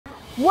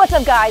What's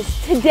up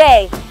guys?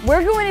 Today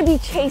we're going to be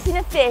chasing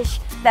a fish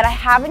that I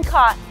haven't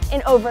caught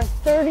in over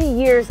 30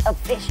 years of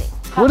fishing.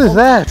 What is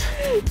that?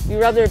 You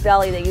rub their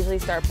belly, they usually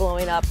start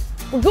blowing up.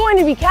 We're going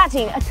to be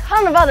catching a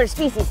ton of other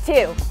species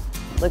too.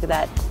 Look at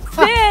that.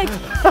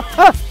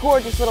 Sick!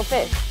 Gorgeous little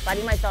fish.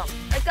 Biting my thumb.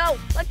 Let go,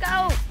 let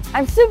go.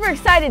 I'm super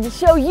excited to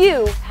show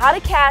you how to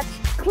catch,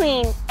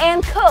 clean,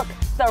 and cook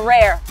the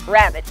rare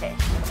rabbit fish.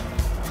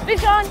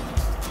 Fish on.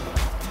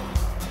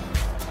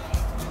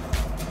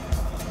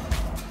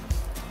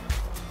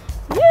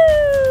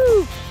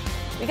 Woo!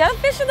 We got a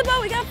fish in the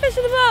boat, we got a fish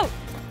in the boat.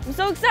 I'm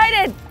so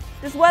excited.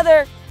 This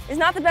weather is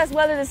not the best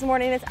weather this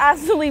morning. It's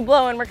absolutely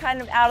blowing. We're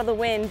kind of out of the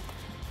wind,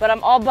 but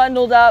I'm all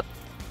bundled up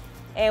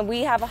and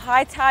we have a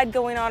high tide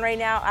going on right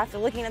now after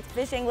looking at the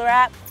FISHANGLER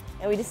app,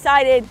 and we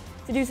decided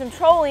to do some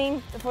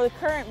trolling before the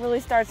current really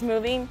starts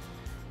moving.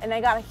 And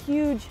I got a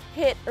huge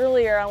hit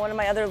earlier on one of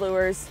my other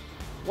lures.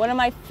 One of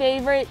my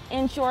favorite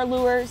inshore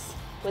lures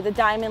with a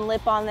diamond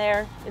lip on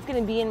there. It's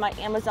gonna be in my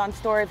Amazon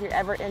store if you're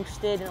ever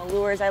interested in the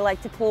lures I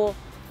like to pull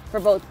for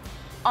both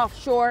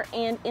offshore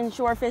and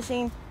inshore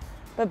fishing.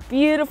 But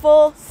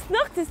beautiful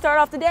snook to start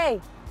off the day.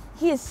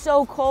 He is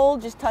so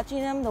cold, just touching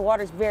him. The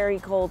water's very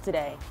cold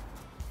today.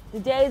 The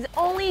day is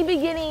only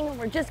beginning.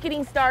 We're just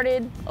getting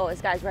started. Oh,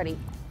 this guy's ready.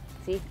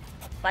 See,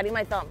 biting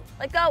my thumb.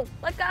 Let go,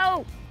 let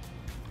go.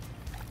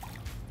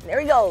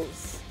 There he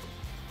goes.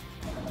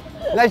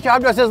 Nice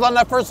job, Darcizzle, on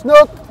that first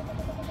snook.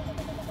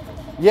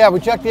 Yeah, we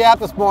checked the app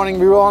this morning.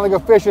 We were only go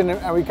fishing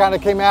and we kind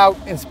of came out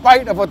in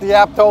spite of what the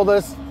app told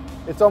us.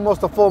 It's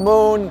almost a full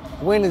moon.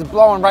 Wind is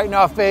blowing right in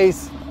our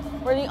face.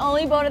 We're the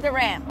only boat at the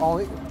ramp.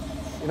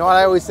 You know what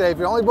I always say? If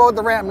you're only boat at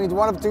the ramp, it means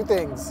one of two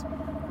things.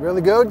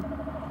 Really good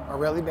or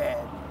really bad.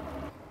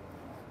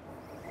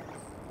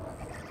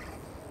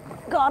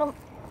 Got him.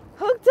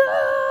 Hooked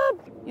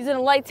up. Using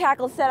a light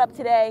tackle setup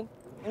today.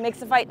 It makes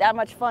the fight that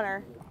much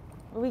funner.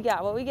 What we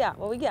got, what we got,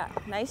 what we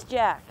got? Nice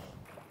jack.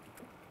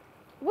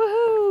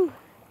 Woohoo!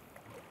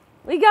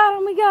 We got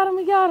him, we got him,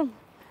 we got him.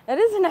 That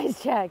is a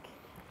nice jack.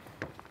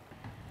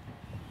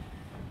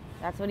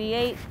 That's what he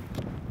ate.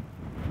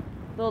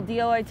 Little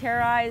DOA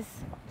terrorize.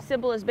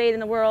 Simplest bait in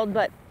the world,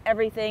 but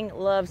everything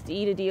loves to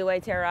eat a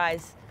DOA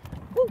terrorize.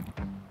 Woo.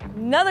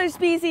 Another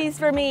species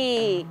for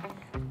me.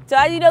 So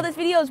as you know, this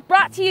video is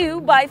brought to you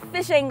by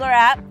FISHANGLER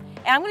app.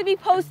 And I'm gonna be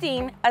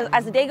posting,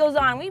 as the day goes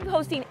on, we'll be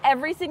posting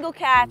every single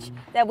catch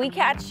that we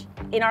catch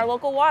in our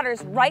local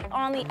waters right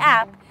on the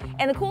app.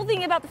 And the cool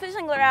thing about the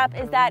FISHANGLER app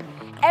is that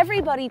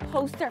everybody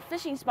posts their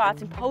fishing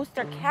spots and posts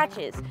their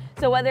catches.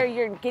 So whether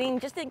you're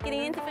just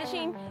getting into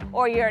fishing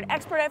or you're an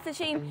expert at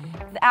fishing,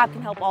 the app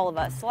can help all of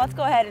us. So let's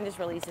go ahead and just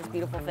release this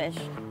beautiful fish.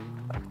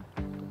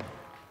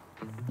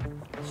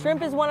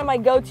 Shrimp is one of my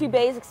go-to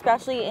baits,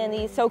 especially in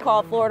the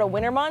so-called Florida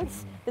winter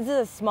months. This is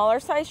a smaller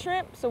size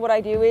shrimp, so what I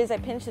do is I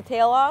pinch the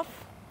tail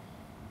off,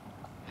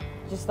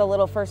 just the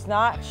little first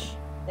notch.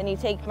 Then you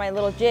take my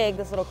little jig,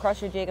 this little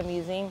crusher jig I'm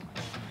using,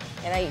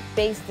 and I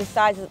base the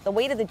size, the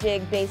weight of the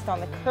jig based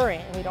on the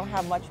current, and we don't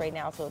have much right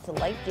now, so it's a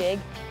light jig,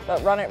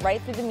 but run it right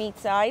through the meat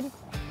side,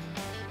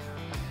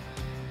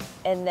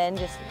 and then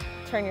just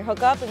turn your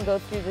hook up and go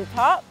through the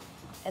top,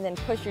 and then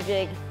push your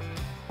jig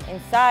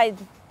inside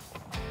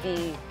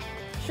the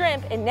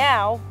shrimp, and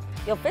now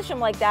you'll fish them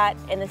like that,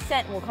 and the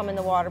scent will come in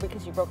the water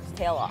because you broke his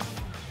tail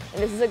off.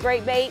 And this is a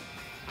great bait.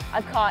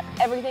 I've caught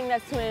everything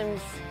that swims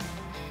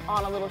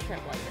on a little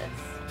shrimp like this.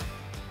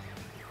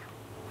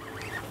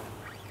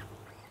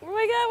 What do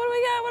we got? What do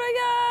we got? What do we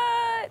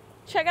got?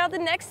 Check out the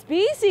next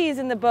species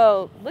in the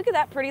boat. Look at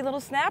that pretty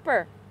little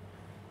snapper.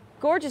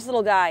 Gorgeous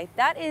little guy.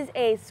 That is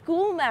a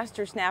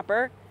schoolmaster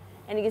snapper,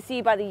 and you can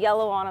see by the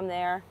yellow on him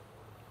there.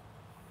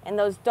 And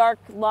those dark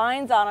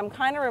lines on him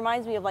kind of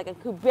reminds me of like a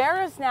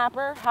Cubera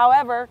snapper.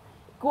 However,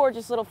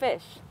 gorgeous little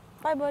fish.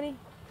 Bye, buddy.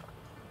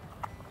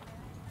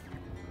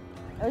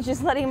 I was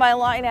just letting my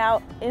line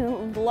out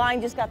and the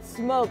line just got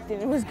smoked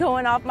and it was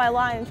going off my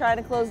line and trying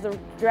to close the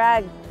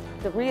drag,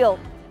 the reel,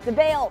 the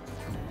bail.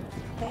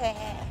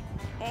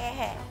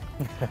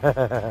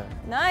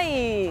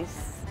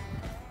 Nice.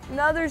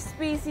 Another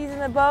species in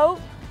the boat.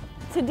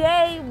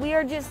 Today we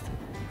are just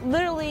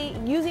literally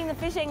using the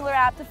FISHANGLER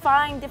app to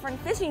find different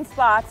fishing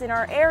spots in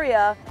our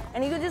area,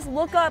 and you can just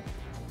look up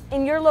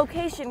in your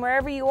location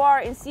wherever you are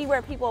and see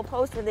where people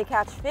post where they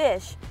catch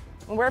fish.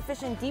 And we're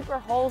fishing deeper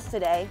holes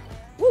today.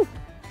 Woo!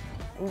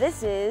 And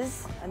this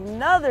is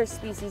another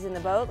species in the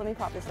boat. Let me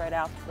pop this right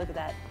out. Look at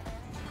that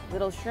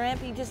little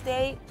shrimp he just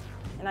ate,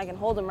 and I can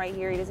hold him right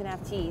here. He doesn't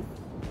have teeth.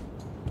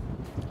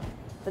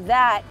 But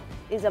that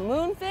is a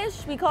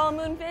moonfish. We call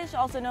them moonfish,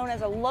 also known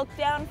as a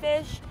look-down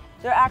fish.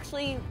 They're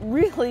actually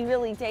really,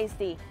 really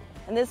tasty.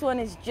 And this one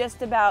is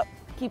just about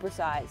keeper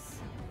size.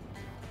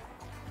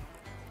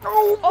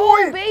 Oh, boy!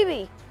 Oh,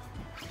 baby!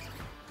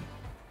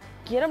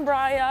 Get him,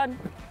 Brian.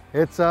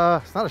 It's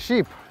not a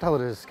sheep. Tell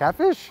it is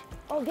catfish.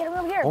 Oh, get him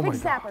over here. Oh big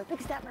snapper,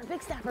 big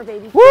snapper,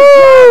 baby.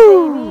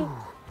 Woo!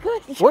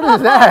 Good job. What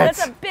is that?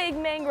 That's a big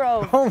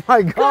mangrove. Oh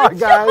my God,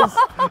 guys.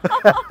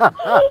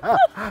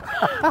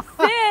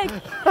 Sick.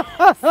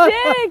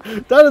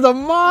 Sick. That is a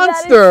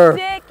monster.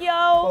 That is sick,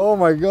 yo. Oh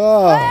my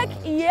God. Heck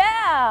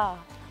yeah.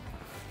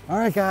 All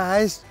right,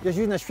 guys, just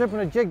using a shrimp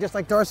and a jig, just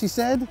like Darcy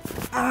said.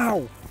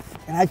 Ow!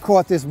 And I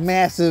caught this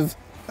massive,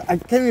 I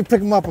can't even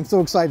pick him up, I'm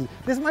so excited.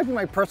 This might be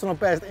my personal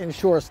best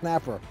inshore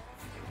snapper.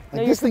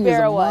 Like, No, this thing is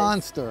a was.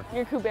 monster.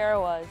 Your Kubera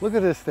was. Look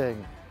at this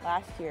thing.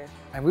 Last year.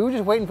 And we were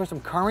just waiting for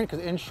some current,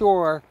 because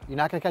inshore, you're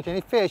not gonna catch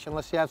any fish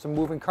unless you have some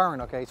moving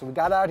current, okay? So we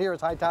got out here,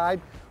 it's high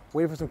tide,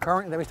 waited for some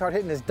current, and then we started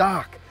hitting this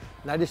dock.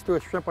 And I just threw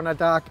a shrimp on that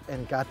dock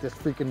and got this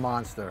freaking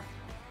monster.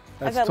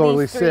 That's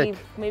totally sick.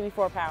 Maybe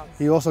 4 pounds.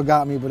 He also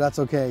got me, but that's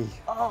okay.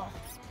 Oh,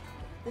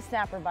 the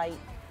snapper bite.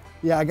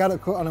 Yeah, I got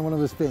it caught on one of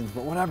his fins,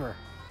 but whatever.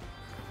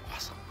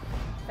 Awesome.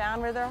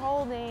 Found where they're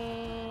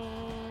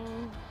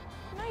holding.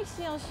 Nice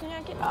little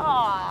snook.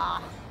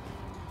 Ah.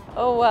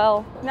 Oh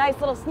well, nice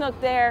little snook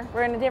there.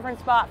 We're in a different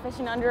spot,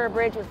 fishing under a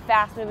bridge with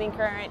fast moving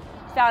current.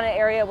 Found an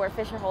area where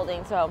fish are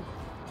holding, so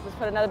let's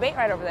put another bait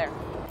right over there.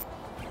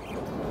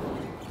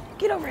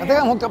 Get over here. I think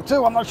I'm hooked up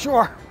too, I'm not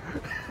sure.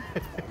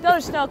 Another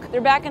snook.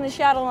 They're back in the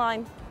shadow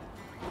line.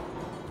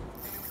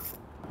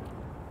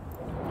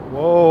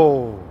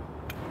 Whoa.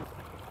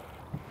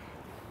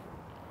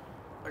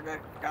 Okay,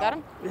 Got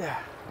him? Yeah.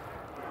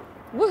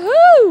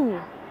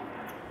 Woohoo!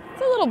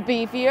 It's a little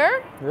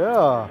beefier.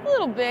 Yeah. A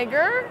little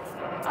bigger.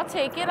 I'll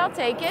take it, I'll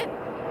take it.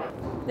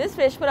 This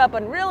fish put up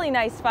a really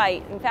nice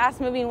fight in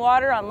fast moving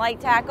water on light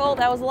tackle.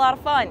 That was a lot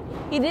of fun.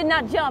 He did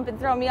not jump and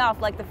throw me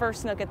off like the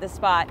first snook at this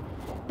spot.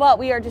 But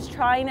we are just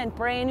trying a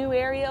brand new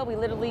area. We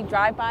literally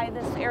drive by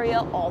this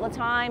area all the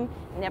time,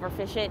 never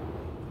fish it,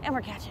 and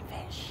we're catching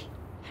fish.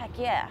 Heck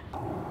yeah.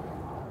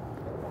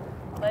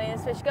 Letting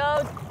this fish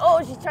go.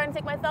 Oh, she's trying to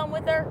take my thumb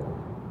with her.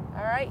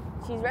 All right,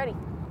 she's ready.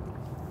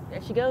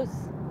 There she goes.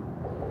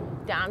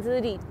 Down to the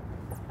deep.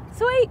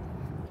 Sweet.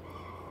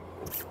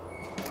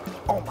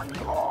 Oh my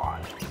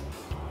God.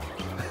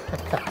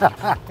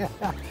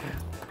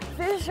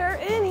 Fish are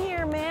in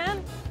here,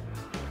 man.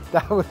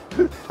 That was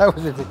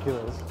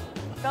ridiculous.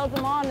 Felt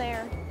them on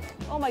there.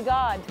 Oh my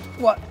God.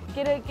 What?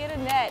 Get a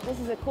net. This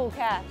is a cool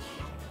catch.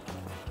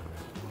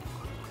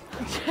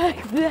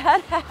 Check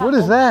that out. What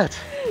is that?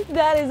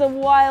 That is a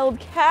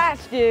wild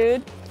catch,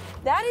 dude.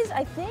 That is,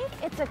 I think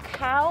it's a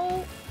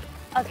cow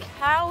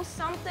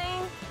something.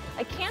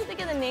 I can't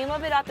think of the name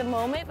of it at the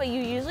moment, but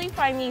you usually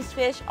find these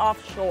fish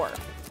offshore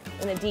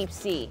in the deep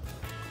sea.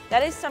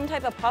 That is some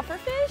type of puffer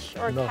fish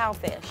or a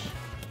cowfish?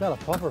 It's not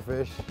a puffer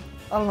fish.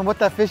 I don't know what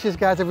that fish is,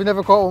 guys. Have we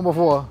never caught one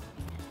before?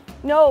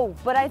 No,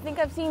 but I think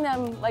I've seen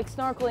them like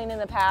snorkeling in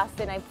the past,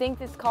 and I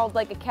think it's called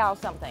like a cow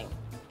something.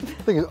 I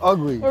think it's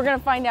ugly. We're gonna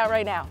find out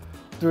right now.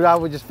 Dude, I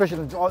was just fishing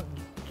and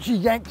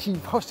she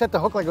set the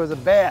hook like it was a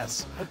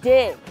bass. I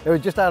did. It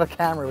was just out of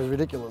camera, it was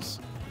ridiculous.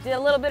 Did a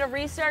little bit of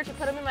research and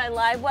put them in my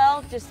live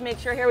well just to make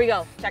sure. Here we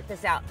go, check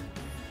this out.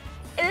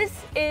 This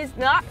is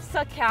not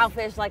a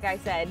cowfish like I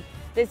said.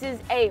 This is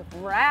a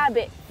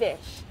rabbit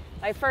fish.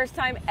 My first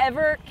time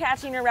ever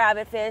catching a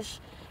rabbit fish.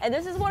 And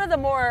this is one of the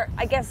more,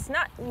 I guess,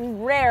 not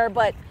rare,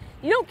 but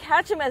you don't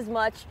catch them as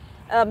much.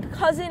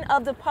 Cousin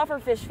of the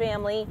pufferfish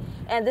family,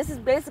 and this is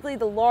basically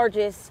the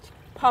largest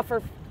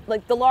puffer,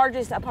 like the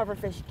largest a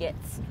pufferfish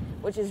gets,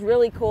 which is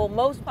really cool.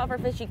 Most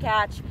pufferfish you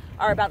catch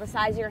are about the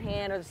size of your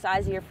hand or the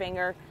size of your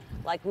finger,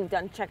 like we've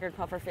done checkered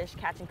pufferfish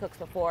catch and cooks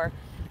before.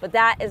 But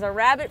that is a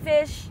rabbit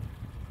fish.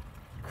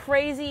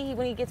 Crazy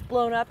when he gets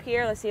blown up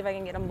here. Let's see if I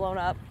can get him blown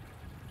up.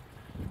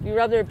 If you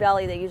rub their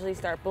belly, they usually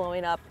start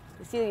blowing up.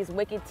 You see these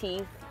wicked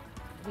teeth.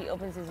 He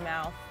opens his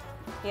mouth.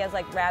 He has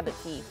like rabbit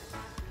teeth.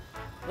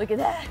 Look at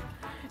that.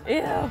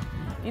 Ew.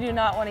 You do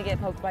not want to get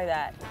poked by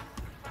that.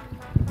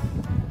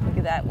 Look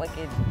at that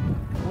wicked,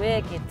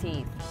 wicked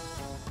teeth.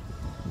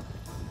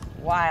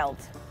 Wild.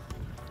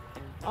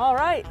 All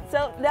right,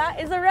 so that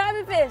is a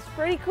rabbit fish.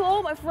 Pretty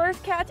cool, my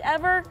first catch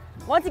ever.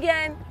 Once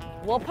again,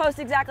 we'll post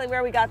exactly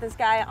where we got this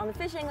guy on the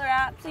FISHANGLER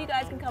app so you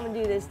guys can come and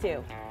do this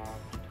too.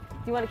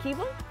 Do you want to keep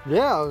him?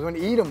 Yeah, I was going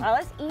to eat him. All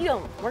right, let's eat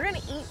him. We're going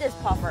to eat this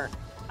puffer.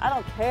 I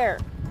don't care.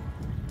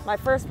 My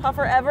first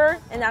puffer ever,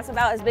 and that's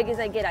about as big as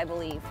I get, I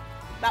believe.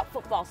 About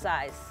football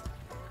size.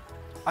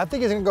 I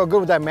think it's going to go good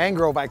with that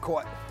mangrove I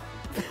caught.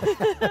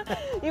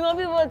 You won't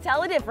be able to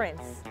tell the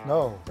difference.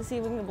 No. Let's see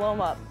if we can blow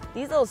them up.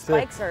 These little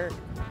spikes are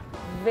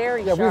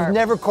very sharp. We've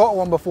never caught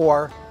one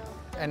before,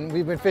 and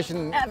we've been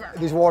fishing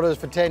these waters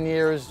for 10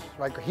 years,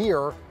 like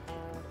here,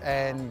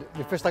 and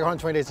we fish like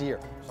 120 days a year.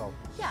 So.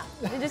 Yeah,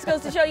 it just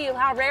goes to show you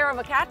how rare of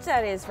a catch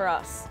that is for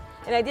us.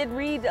 And I did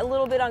read a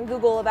little bit on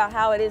Google about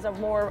how it is a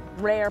more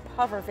rare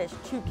pufferfish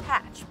to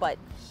catch, but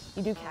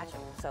you do catch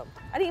them. So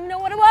I didn't even know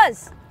what it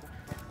was.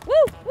 Woo,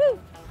 woo.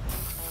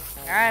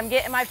 All right, I'm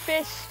getting my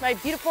fish, my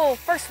beautiful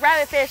first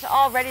rabbit fish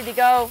all ready to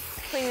go.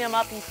 Cleaning them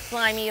up, he's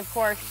slimy, of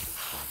course.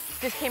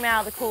 Just came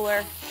out of the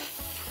cooler.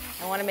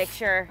 I want to make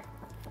sure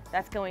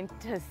that's going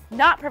to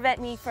not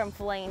prevent me from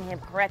filleting him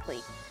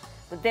correctly.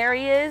 But there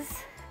he is,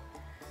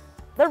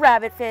 the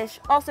rabbit fish,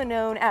 also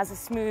known as a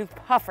smooth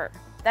puffer.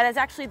 That is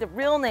actually the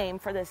real name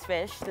for this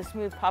fish, the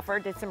smooth puffer.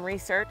 Did some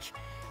research,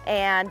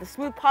 and the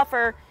smooth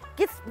puffer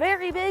gets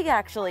very big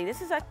actually.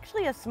 This is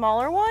actually a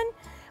smaller one,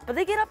 but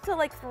they get up to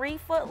like 3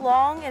 foot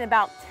long and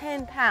about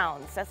 10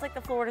 pounds. That's like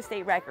the Florida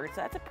state record,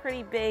 so that's a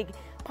pretty big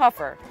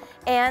puffer.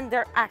 And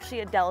they're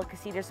actually a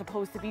delicacy. They're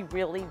supposed to be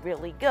really,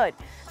 really good.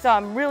 So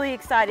I'm really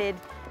excited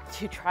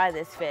to try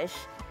this fish,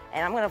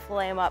 and I'm gonna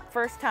fillet him up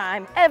first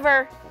time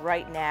ever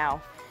right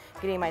now.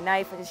 Getting my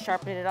knife, I just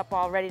sharpened it up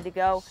all ready to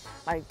go.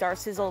 My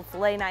Darcizzle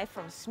fillet knife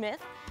from Smith.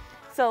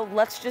 So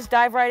let's just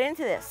dive right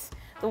into this.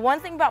 The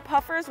one thing about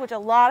puffers, which a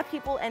lot of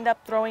people end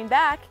up throwing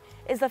back,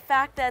 is the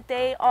fact that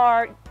a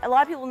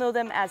lot of people know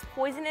them as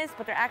poisonous,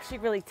 but they're actually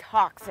really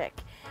toxic.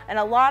 And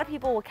a lot of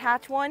people will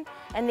catch one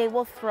and they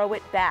will throw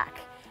it back.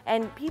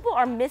 And people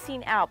are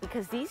missing out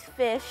because these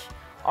fish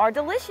are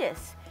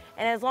delicious.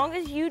 And as long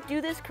as you do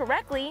this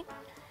correctly,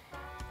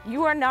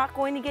 you are not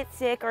going to get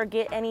sick or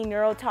get any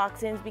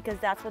neurotoxins, because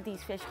that's what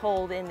these fish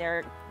hold in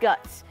their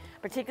guts.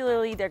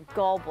 Particularly their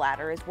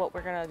gallbladder is what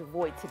we're gonna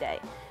avoid today.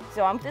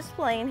 So I'm just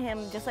filleting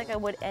him just like I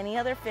would any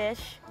other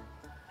fish.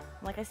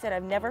 Like I said,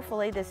 I've never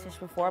filleted this fish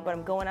before, but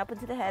I'm going up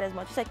into the head as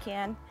much as I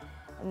can,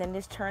 and then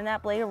just turn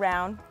that blade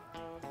around.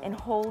 And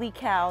holy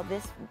cow,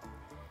 this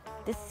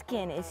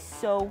skin is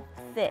so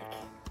thick.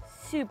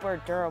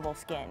 Super durable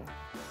skin.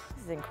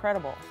 This is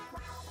incredible.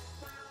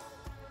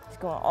 Just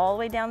going all the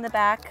way down the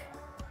back.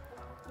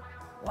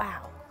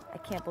 Wow, I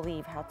can't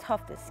believe how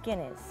tough this skin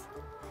is.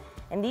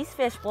 And these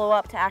fish blow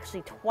up to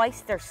actually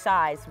twice their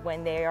size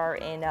when they are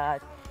in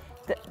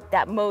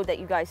that mode that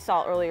you guys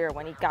saw earlier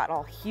when he got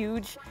all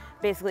huge,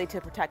 basically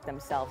to protect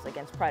themselves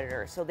against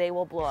predators. So they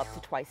will blow up to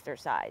twice their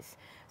size.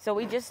 So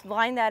we just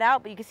line that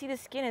out, but you can see the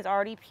skin is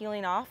already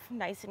peeling off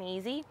nice and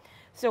easy.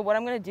 So what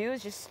I'm gonna do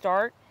is just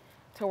start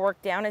to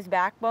work down his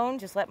backbone,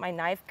 just let my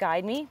knife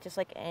guide me, just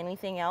like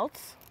anything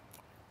else.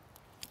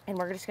 And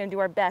we're just gonna do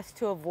our best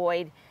to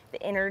avoid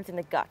the innards and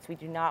the guts. We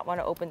do not want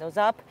to open those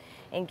up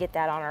and get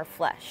that on our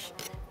flesh.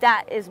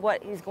 That is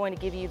what is going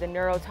to give you the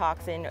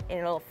neurotoxin, and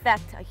it'll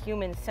affect a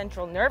human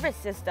central nervous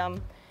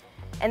system.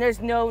 And there's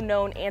no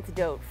known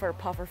antidote for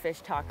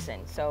pufferfish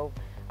toxin, so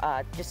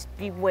just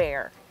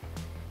beware.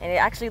 And it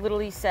actually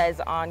literally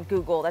says on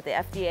Google that the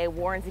FDA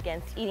warns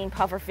against eating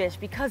pufferfish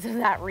because of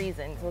that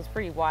reason, so it's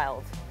pretty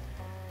wild.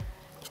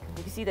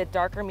 You can see the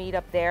darker meat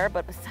up there,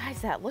 but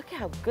besides that, look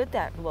how good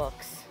that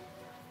looks.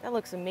 That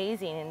looks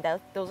amazing, and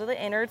those are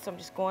the innards, so I'm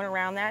just going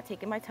around that,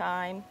 taking my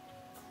time,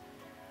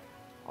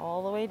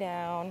 all the way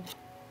down.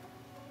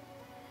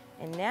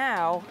 And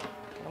now,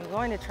 what I'm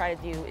going to try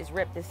to do is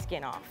rip this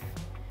skin off.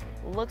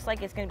 It looks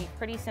like it's gonna be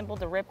pretty simple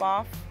to rip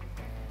off.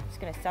 Just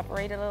gonna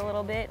separate it a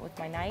little bit with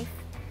my knife.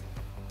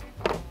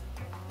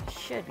 I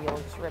should be able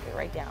to just rip it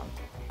right down.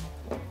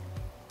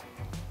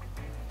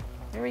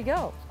 There we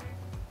go.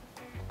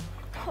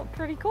 Oh,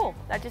 pretty cool.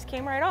 That just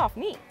came right off,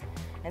 neat.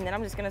 And then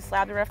I'm just gonna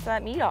slab the rest of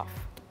that meat off.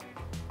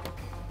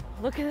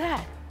 Look at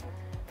that.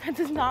 That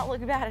does not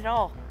look bad at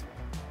all.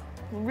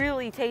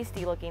 Really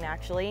tasty looking,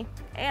 actually.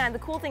 And the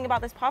cool thing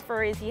about this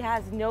puffer is he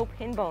has no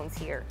pin bones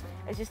here.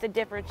 It's just a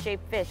different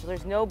shaped fish.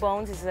 There's no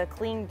bones. This is a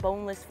clean,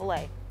 boneless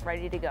fillet,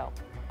 ready to go.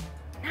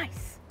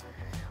 Nice.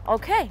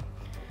 Okay.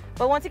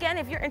 But once again,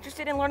 if you're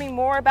interested in learning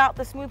more about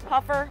the smooth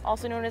puffer,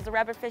 also known as the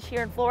rabbitfish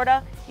here in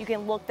Florida, you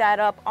can look that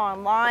up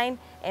online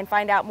and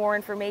find out more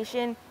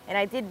information. And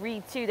I did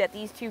read too that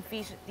these two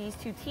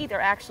teeth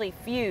are actually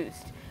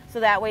fused, so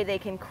that way they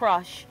can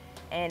crush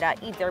and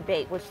eat their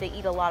bait, which they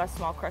eat a lot of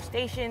small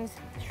crustaceans,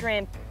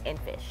 shrimp, and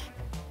fish.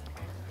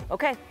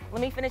 Okay,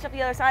 let me finish up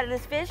the other side of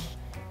this fish,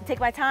 take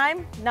my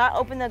time, not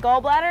open the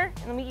gallbladder,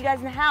 and I'll meet you guys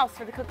in the house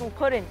for the cooking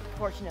pudding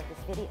portion of this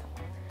video.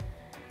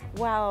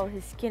 Wow,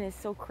 his skin is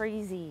so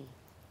crazy.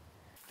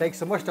 Thanks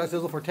so much,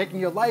 Darcizzle, for taking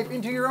your life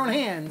into your own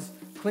hands,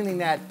 cleaning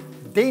that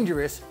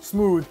dangerous,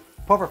 smooth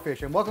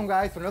pufferfish. And welcome,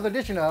 guys, to another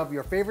edition of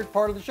your favorite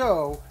part of the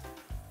show,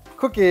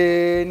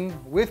 Cooking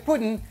with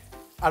Puddin'.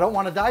 I don't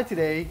want to die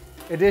today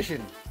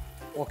edition.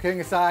 All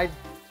kidding aside,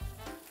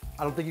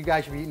 I don't think you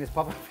guys should be eating this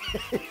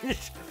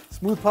pufferfish.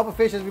 Smooth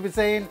pufferfish, as we've been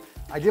saying.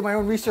 I did my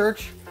own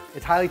research.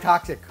 It's highly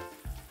toxic.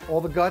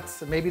 All the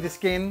guts and maybe the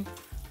skin,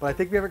 but I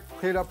think we have it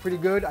cleared up pretty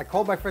good. I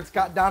called my friend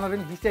Scott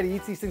Donovan. He said he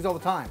eats these things all the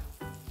time.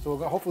 So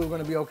hopefully we're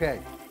going to be okay.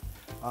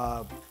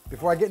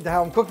 Before I get into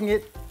how I'm cooking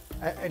it,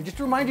 and just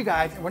to remind you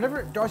guys,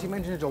 whenever Darcy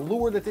mentions a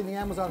lure that's in the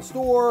Amazon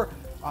store,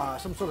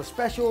 some sort of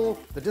special,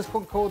 the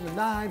discount code, the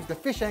knives, the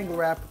fish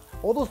angler app,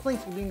 all those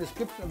links will be in the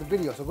description of the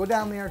video. So go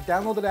down there,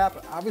 download the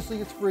app.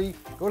 Obviously it's free.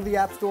 Go to the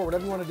app store,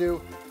 whatever you want to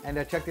do, and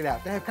check it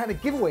out. They have kind of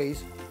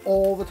giveaways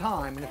all the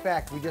time. And in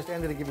fact, we just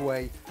ended a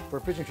giveaway for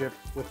a fishing trip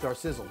with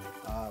Darcizzle.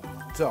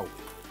 So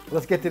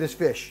let's get to this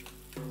fish.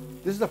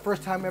 This is the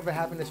first time ever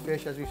having this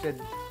fish, as we said,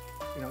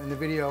 in the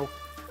video.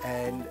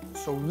 And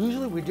so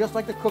usually we just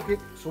like to cook it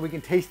so we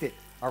can taste it,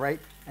 all right?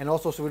 And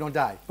also so we don't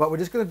die. But we're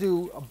just gonna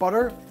do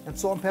butter and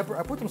salt and pepper.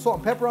 I put some salt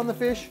and pepper on the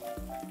fish,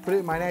 put it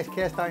in my nice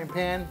cast iron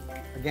pan.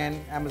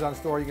 Again, Amazon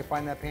store, you can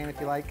find that pan if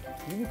you like.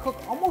 You can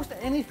cook almost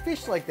any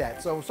fish like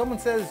that. So if someone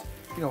says,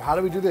 how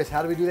do we do this?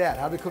 How do we do that?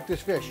 How do we cook this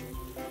fish?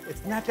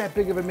 It's not that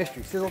big of a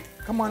mystery. Sizzle,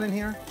 come on in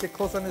here, get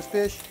close on this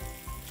fish.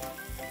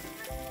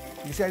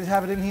 You see I just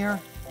have it in here,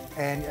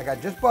 and I got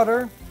just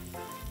butter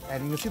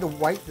And you can see the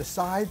white, the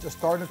sides are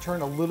starting to turn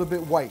a little bit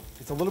white.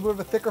 It's a little bit of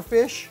a thicker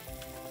fish.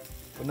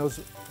 When those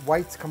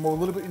whites come a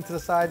little bit into the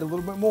side, a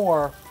little bit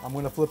more, I'm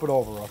gonna flip it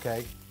over,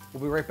 okay?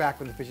 We'll be right back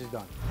when the fish is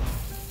done.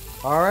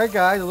 All right,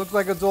 guys, it looks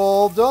like it's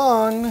all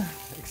done.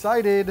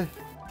 Excited.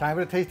 Time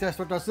for the taste test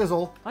with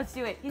Darcizzle. Let's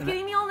do it. He's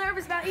getting me all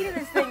nervous about eating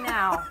this thing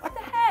now. What the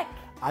heck?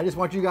 I just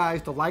want you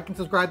guys to like and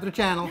subscribe to the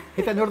channel,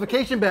 hit that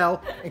notification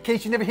bell in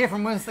case you never hear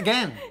from us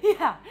again.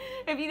 Yeah.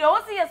 If you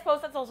don't see us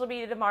post on social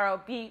media tomorrow,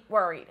 be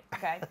worried,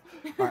 okay?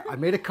 All right, I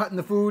made a cut in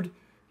the food.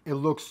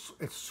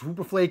 It's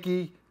super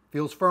flaky,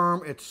 feels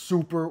firm, it's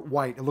super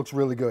white. It looks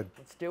really good.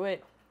 Let's do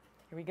it.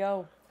 Here we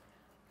go.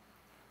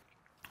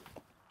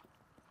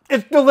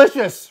 It's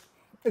delicious.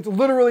 It's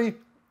literally,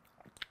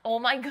 Oh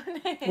my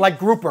goodness. like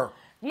grouper.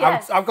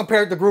 Yes. I'll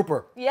compare it to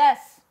grouper.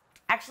 Yes.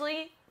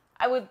 Actually,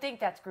 I would think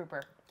that's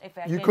grouper. If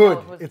I You didn't know could.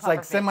 it was It's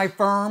like pufferfish.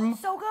 semi-firm.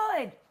 So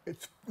good.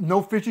 It's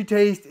no fishy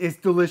taste. It's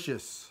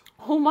delicious.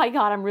 Oh my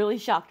God, I'm really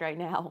shocked right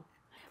now.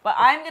 But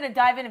I'm going to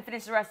dive in and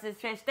finish the rest of this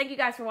fish. Thank you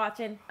guys for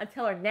watching.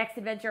 Until our next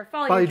adventure,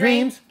 follow your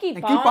dreams,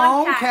 keep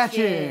on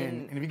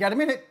catching. And if you got a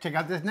minute, check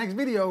out this next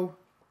video.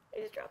 I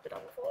just dropped it on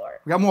the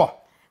floor. We got more.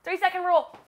 3-second rule.